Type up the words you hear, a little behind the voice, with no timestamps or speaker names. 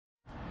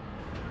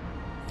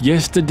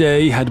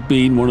Yesterday had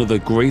been one of the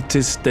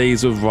greatest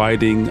days of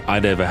riding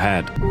I'd ever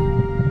had.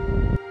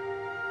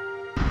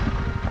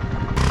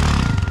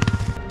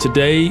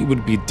 Today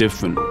would be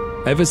different.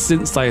 Ever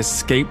since I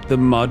escaped the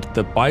mud,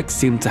 the bike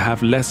seemed to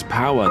have less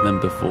power than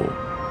before.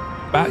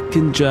 Back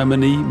in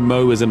Germany,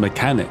 Mo is a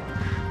mechanic,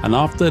 and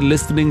after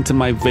listening to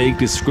my vague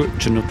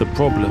description of the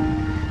problem,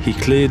 he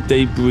cleared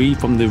debris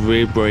from the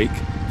rear brake,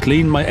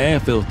 cleaned my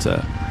air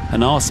filter,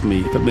 and asked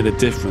me if it made a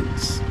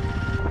difference.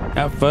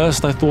 At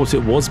first I thought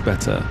it was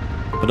better,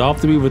 but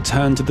after we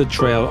returned to the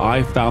trail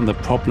I found the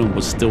problem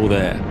was still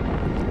there.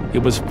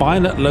 It was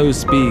fine at low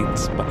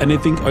speeds, but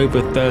anything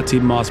over 30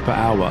 miles per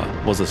hour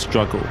was a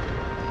struggle.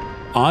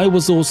 I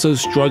was also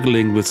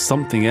struggling with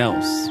something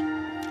else.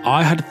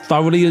 I had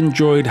thoroughly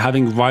enjoyed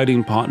having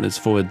riding partners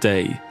for a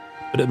day,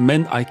 but it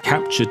meant I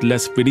captured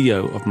less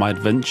video of my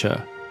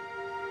adventure.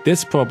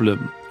 This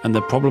problem, and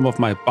the problem of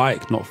my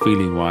bike not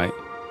feeling right,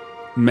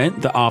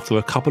 meant that after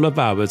a couple of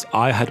hours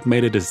I had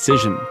made a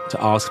decision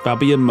to ask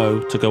Fabi and Mo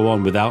to go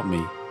on without me.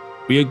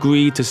 We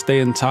agreed to stay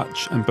in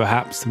touch and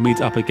perhaps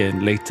meet up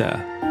again later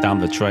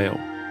down the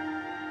trail.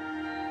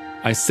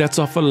 I set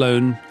off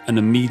alone and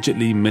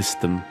immediately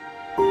missed them.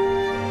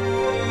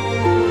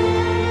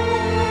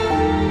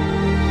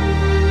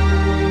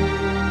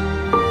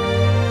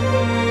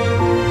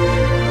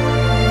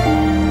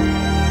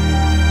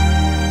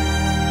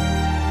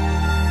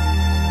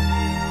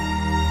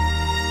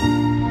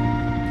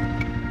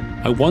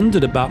 I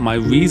wondered about my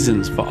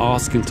reasons for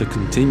asking to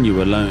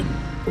continue alone.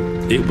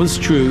 It was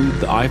true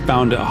that I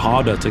found it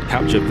harder to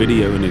capture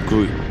video in a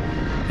group,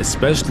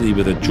 especially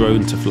with a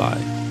drone to fly.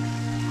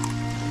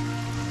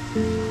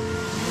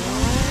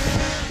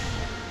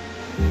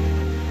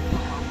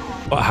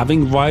 But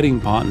having riding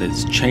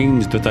partners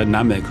changed the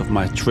dynamic of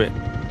my trip.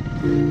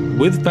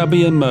 With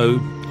Fabi and Mo,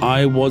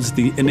 I was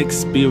the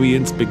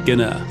inexperienced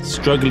beginner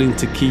struggling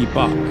to keep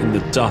up in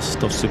the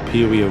dust of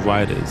superior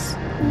riders.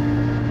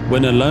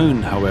 When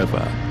alone,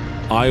 however,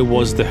 I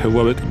was the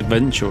heroic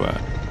adventurer,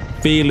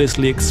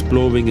 fearlessly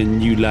exploring a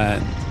new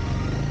land.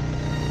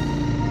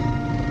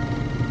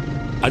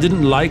 I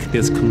didn't like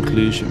this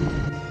conclusion,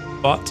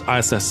 but I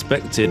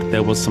suspected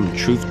there was some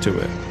truth to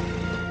it.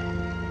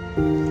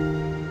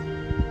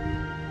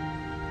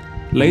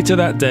 Later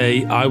that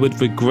day, I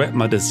would regret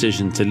my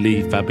decision to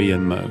leave Fabi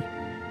and Mo.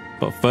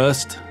 But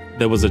first,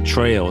 there was a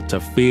trail to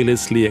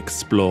fearlessly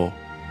explore.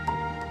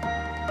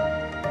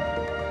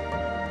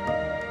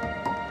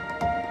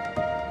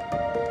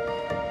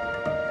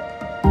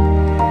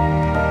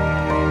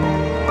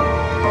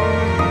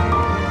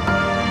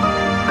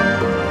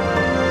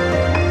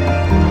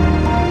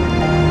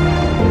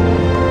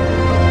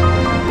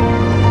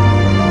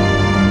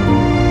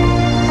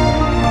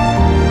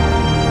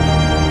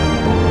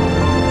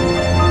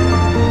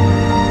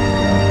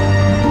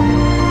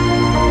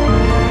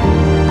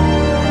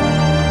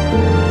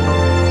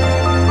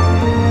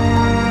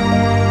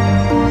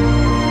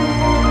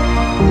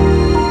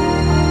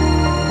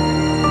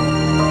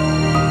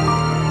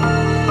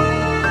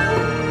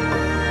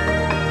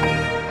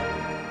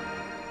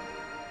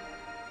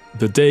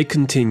 The day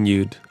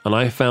continued, and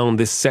I found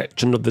this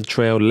section of the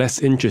trail less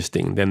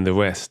interesting than the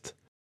rest.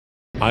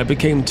 I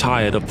became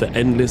tired of the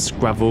endless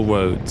gravel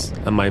roads,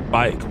 and my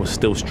bike was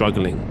still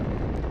struggling.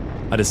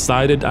 I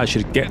decided I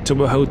should get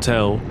to a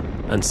hotel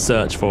and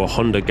search for a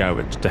Honda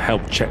garage to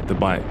help check the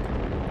bike.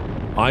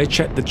 I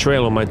checked the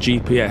trail on my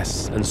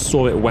GPS and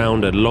saw it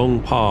wound a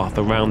long path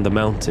around the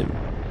mountain.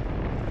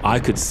 I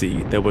could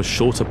see there were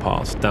shorter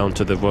paths down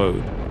to the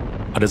road.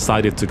 I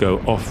decided to go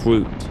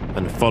off-route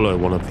and follow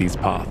one of these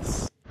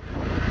paths.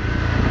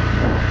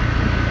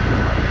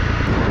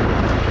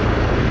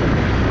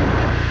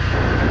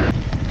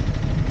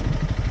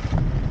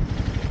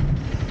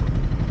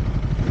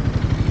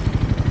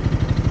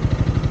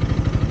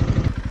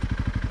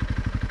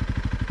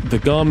 The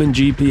Garmin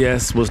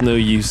GPS was no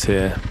use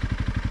here.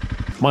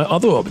 My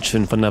other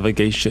option for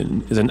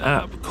navigation is an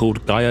app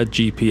called Gaia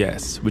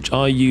GPS, which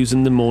I use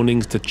in the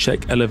mornings to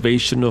check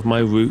elevation of my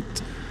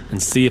route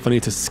and see if I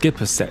need to skip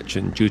a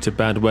section due to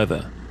bad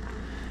weather.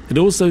 It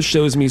also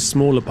shows me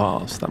smaller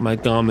paths that my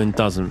Garmin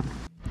doesn't.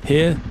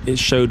 Here, it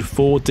showed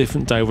 4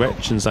 different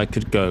directions I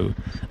could go,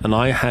 and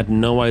I had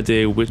no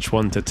idea which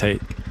one to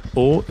take,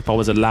 or if I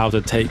was allowed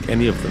to take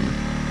any of them.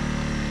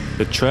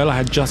 The trail I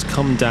had just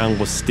come down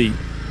was steep,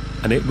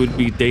 and it would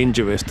be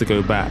dangerous to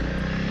go back.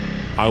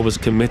 I was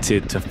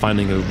committed to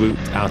finding a route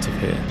out of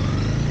here.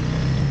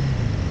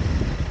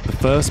 The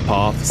first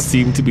path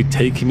seemed to be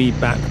taking me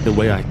back the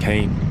way I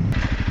came.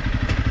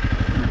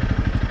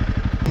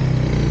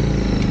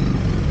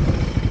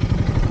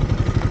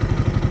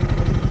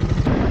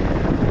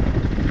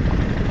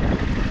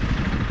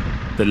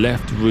 The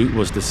left route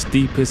was the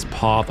steepest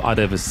path I'd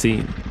ever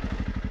seen.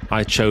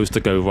 I chose to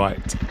go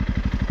right.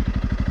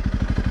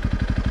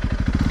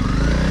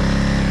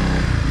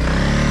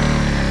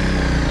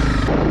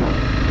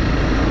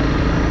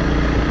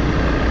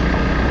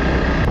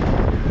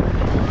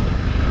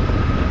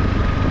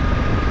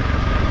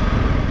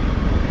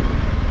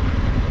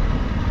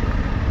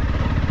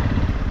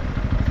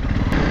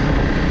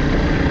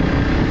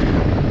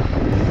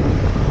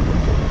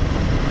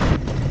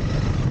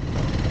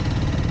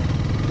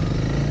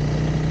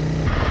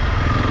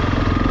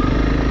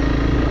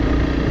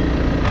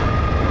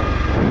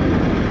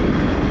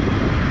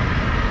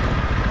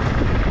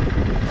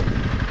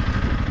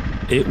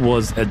 It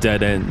was a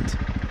dead end.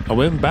 I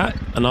went back,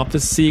 and after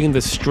seeing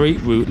the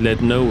straight route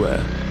led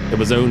nowhere, there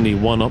was only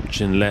one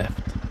option left.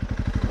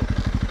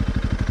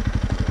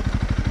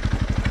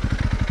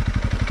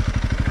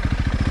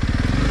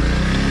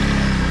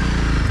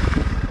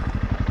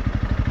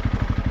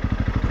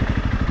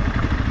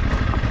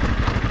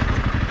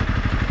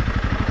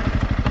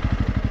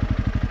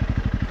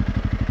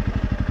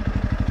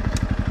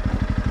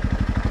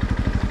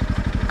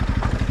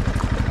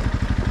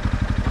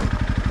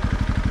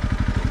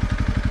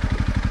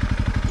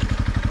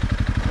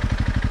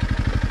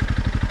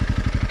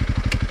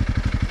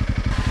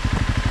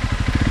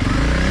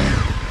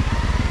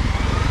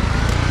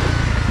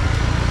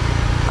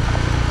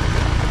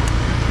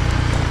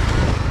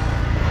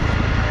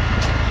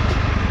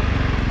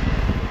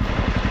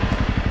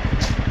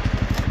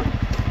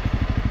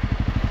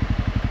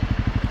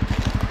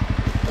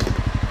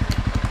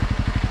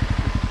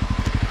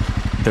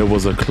 There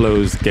was a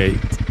closed gate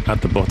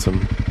at the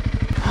bottom.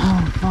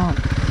 Oh, fuck.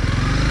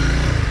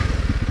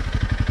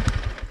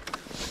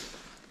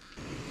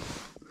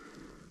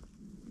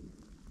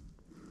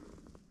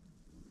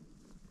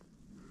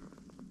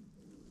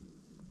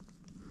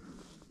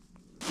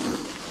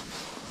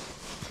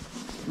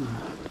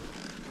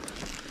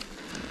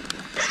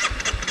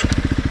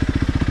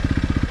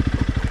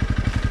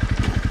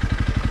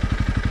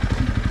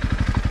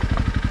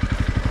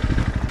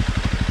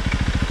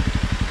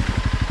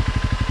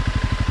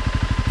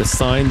 The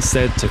sign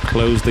said to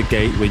close the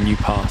gate when you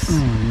pass. Oh,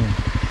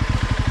 yeah.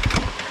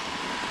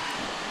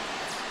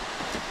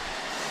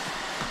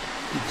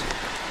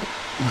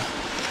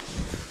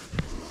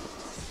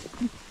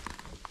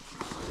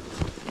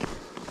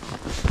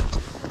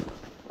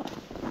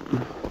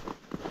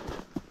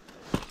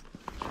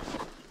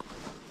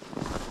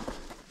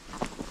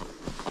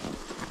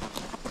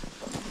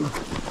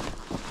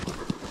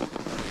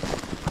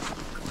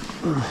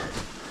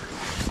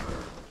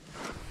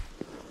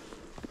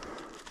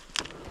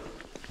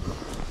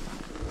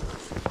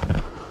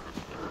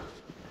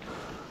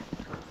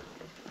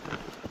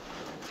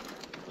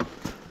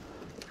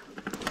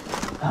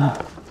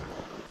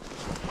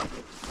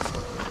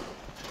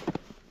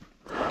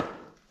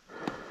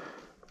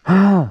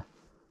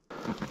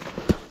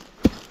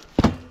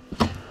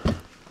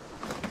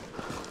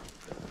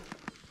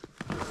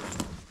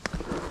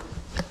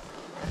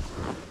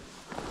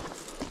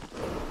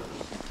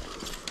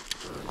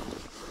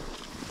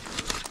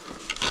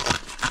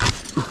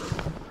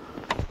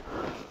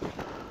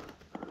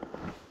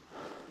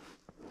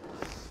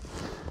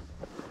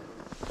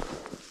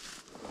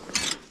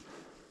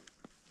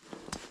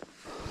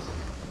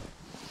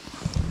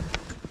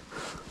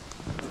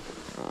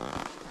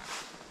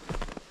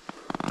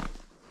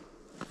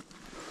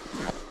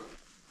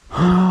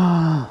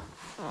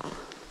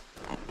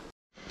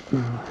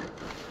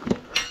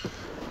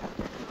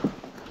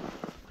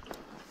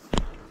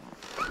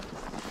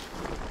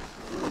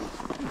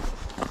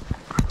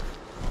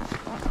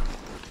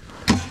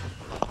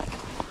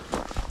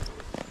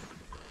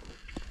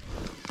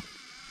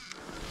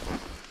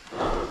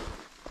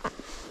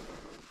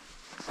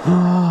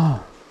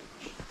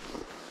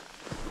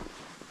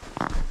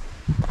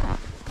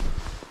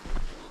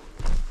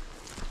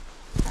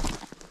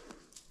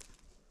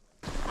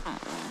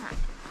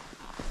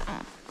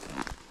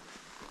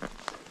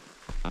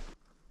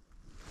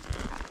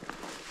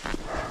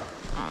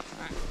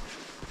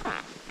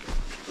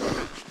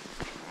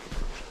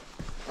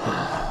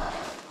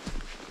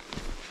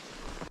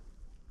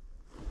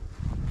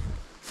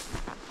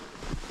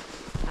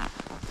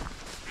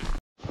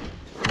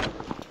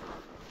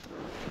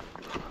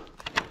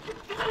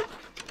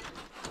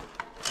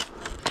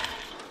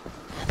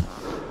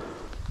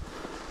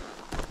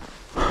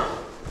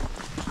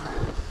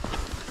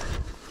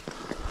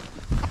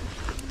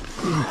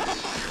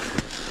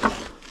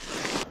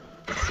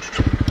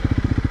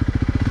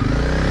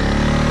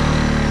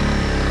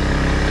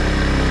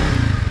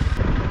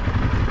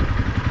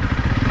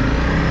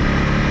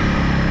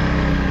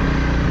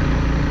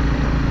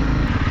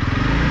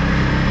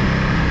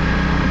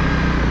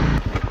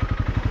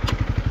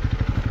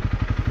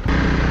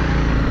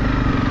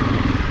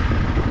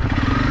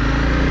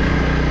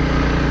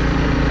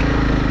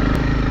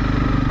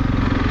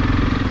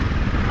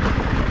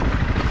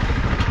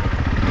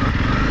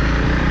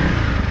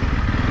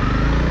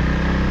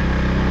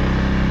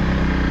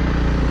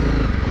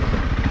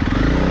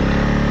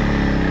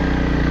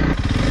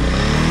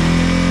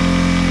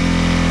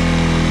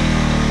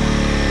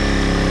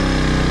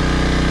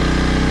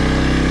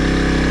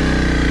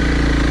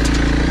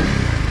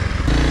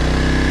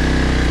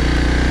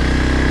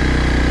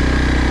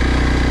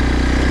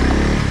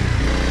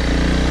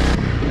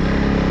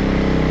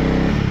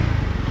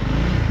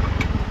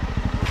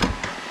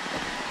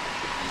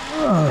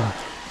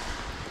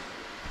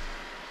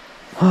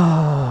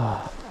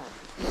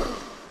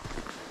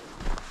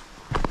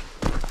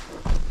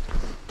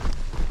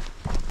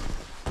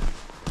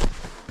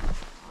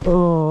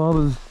 Oh, I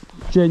was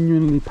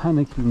genuinely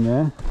panicking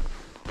there.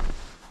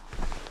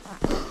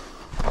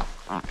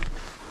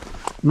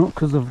 Not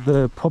because of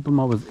the problem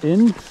I was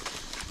in,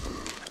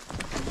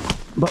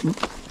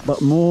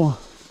 but more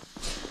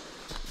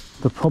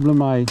the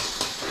problem I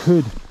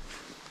could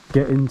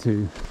get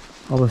into.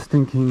 I was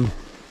thinking,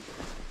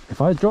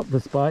 if I drop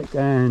this bike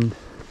and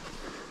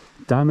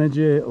damage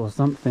it or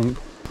something,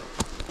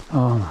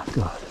 oh my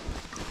god,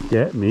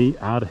 get me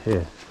out of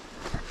here.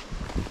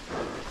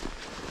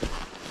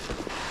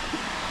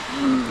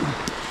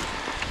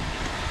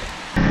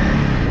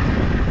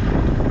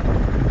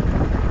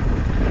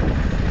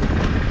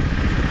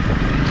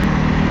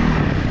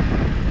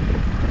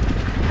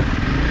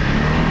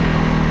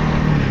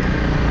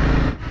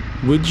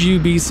 Would you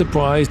be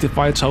surprised if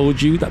I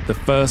told you that the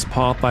first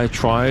path I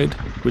tried,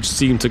 which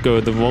seemed to go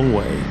the wrong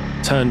way,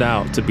 turned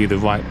out to be the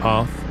right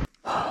path?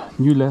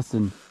 New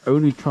lesson,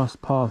 only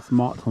trust paths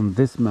marked on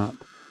this map,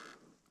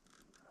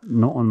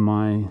 not on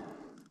my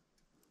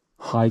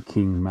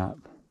hiking map.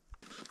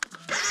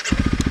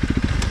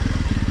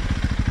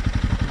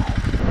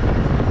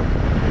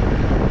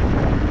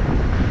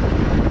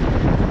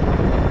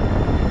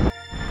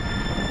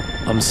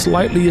 I'm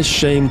slightly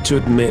ashamed to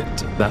admit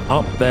that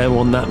up there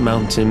on that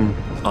mountain,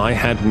 I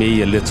had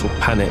me a little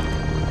panic.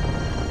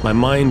 My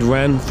mind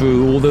ran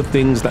through all the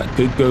things that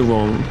could go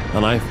wrong,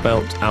 and I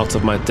felt out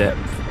of my depth.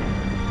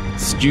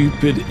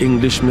 Stupid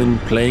Englishman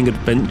playing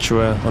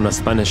adventurer on a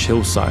Spanish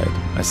hillside,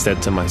 I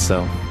said to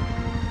myself.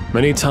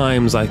 Many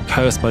times I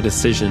cursed my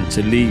decision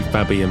to leave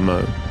Fabi and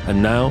Mo,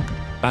 and now,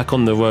 back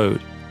on the road,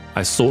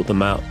 I sought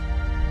them out.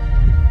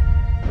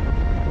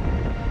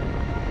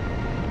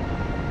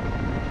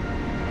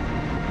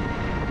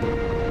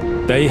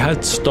 They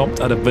had stopped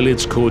at a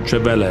village called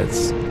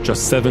Treveles,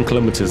 just 7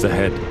 kilometers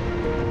ahead.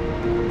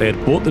 They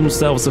had bought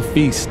themselves a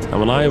feast, and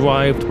when I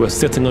arrived, were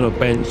sitting on a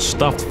bench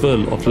stuffed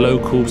full of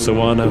local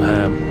Serrano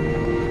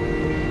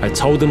ham. I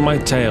told them my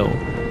tale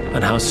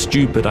and how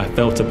stupid I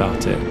felt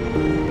about it.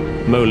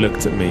 Mo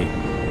looked at me.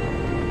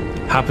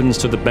 "Happens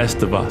to the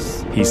best of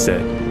us," he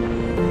said,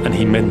 and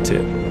he meant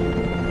it.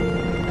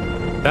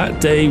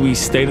 That day we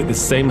stayed at the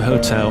same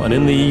hotel, and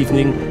in the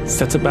evening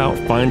set about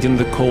finding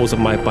the cause of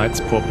my bike's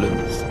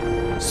problems.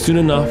 Soon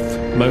enough,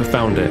 Mo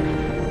found it.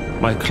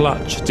 My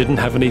clutch didn't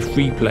have any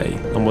free play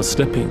and was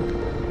slipping.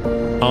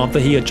 After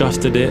he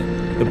adjusted it,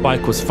 the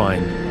bike was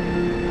fine.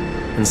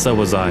 And so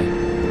was I.